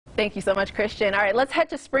Thank you so much, Christian. All right, let's head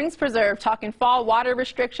to Springs Preserve, talking fall water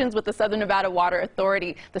restrictions with the Southern Nevada Water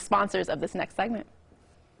Authority, the sponsors of this next segment.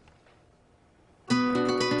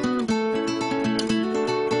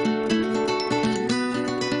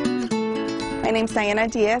 My name's Diana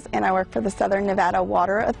Diaz, and I work for the Southern Nevada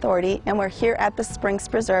Water Authority, and we're here at the Springs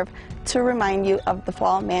Preserve to remind you of the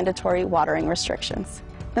fall mandatory watering restrictions.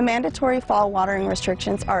 The mandatory fall watering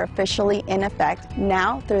restrictions are officially in effect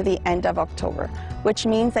now through the end of October, which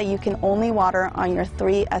means that you can only water on your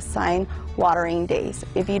 3 assigned watering days.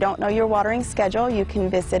 If you don't know your watering schedule, you can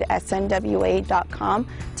visit snwa.com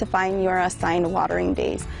to find your assigned watering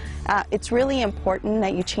days. It's really important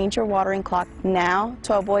that you change your watering clock now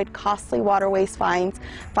to avoid costly waterways fines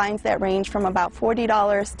that range from about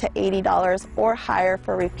 $40 to $80 or higher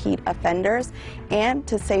for repeat offenders, and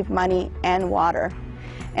to save money and water.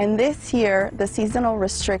 And this year, the seasonal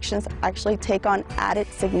restrictions actually take on added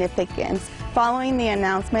significance following the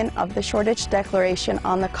announcement of the shortage declaration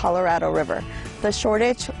on the Colorado River. The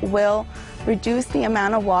shortage will reduce the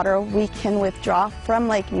amount of water we can withdraw from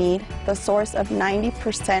Lake Mead, the source of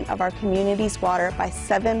 90% of our community's water, by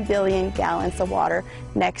 7 billion gallons of water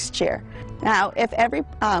next year. Now, if every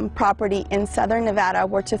property in Southern Nevada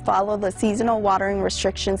were to follow the seasonal watering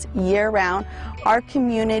restrictions year-round, our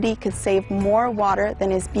community could save more water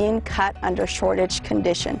than is being cut under shortage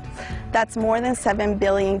condition. That's more than 7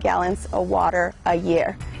 billion gallons of water a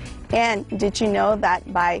year. And did you know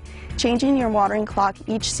that by changing your watering clock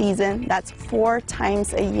each season, that's 4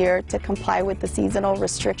 times a year to comply with the seasonal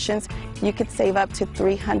restrictions, you could save up to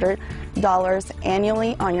 $300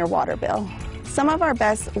 annually on your water bill. Some of our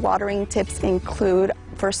best watering tips include,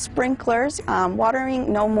 for sprinklers, watering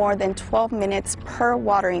no more than 12 minutes per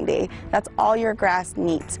watering day. That's all your grass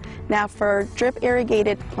needs. Now, for drip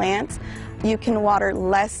irrigated plants, you can water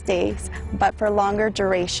less days, but for longer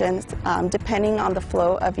durations, depending on the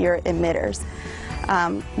flow of your emitters.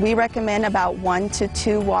 We recommend about 1 to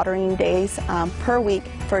 2 watering days per week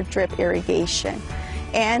for drip irrigation.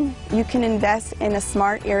 And you can invest in a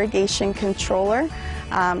smart irrigation controller,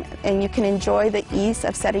 and you can enjoy the ease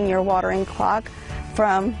of setting your watering clock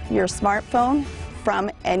from your smartphone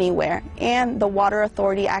from anywhere. And the Water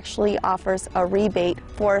Authority actually offers a rebate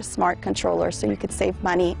for a smart controller, so you could save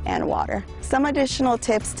money and water. Some additional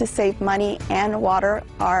tips to save money and water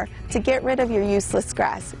are to get rid of your useless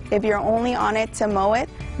grass. If you're only on it to mow it,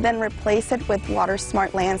 then replace it with Water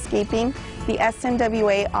Smart landscaping. The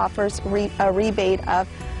SNWA offers a rebate of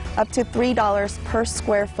up to $3 per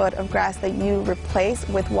square foot of grass that you replace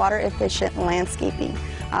with water-efficient landscaping.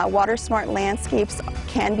 Water Smart landscapes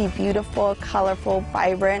can be beautiful, colorful,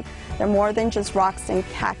 vibrant. They're more than just rocks and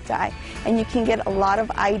cacti. And you can get a lot of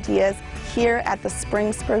ideas here at the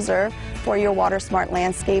Springs Preserve for your Water Smart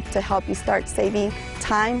landscape to help you start saving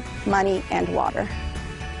time, money, and water.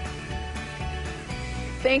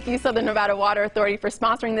 Thank you, Southern Nevada Water Authority, for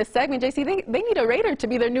sponsoring this segment. JC, they need a rater to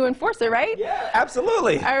be their new enforcer, right? Yeah,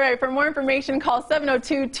 absolutely. All right, for more information, call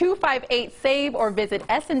 702-258-SAVE or visit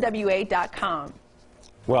snwa.com.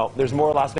 Well, there's more Las Vegas.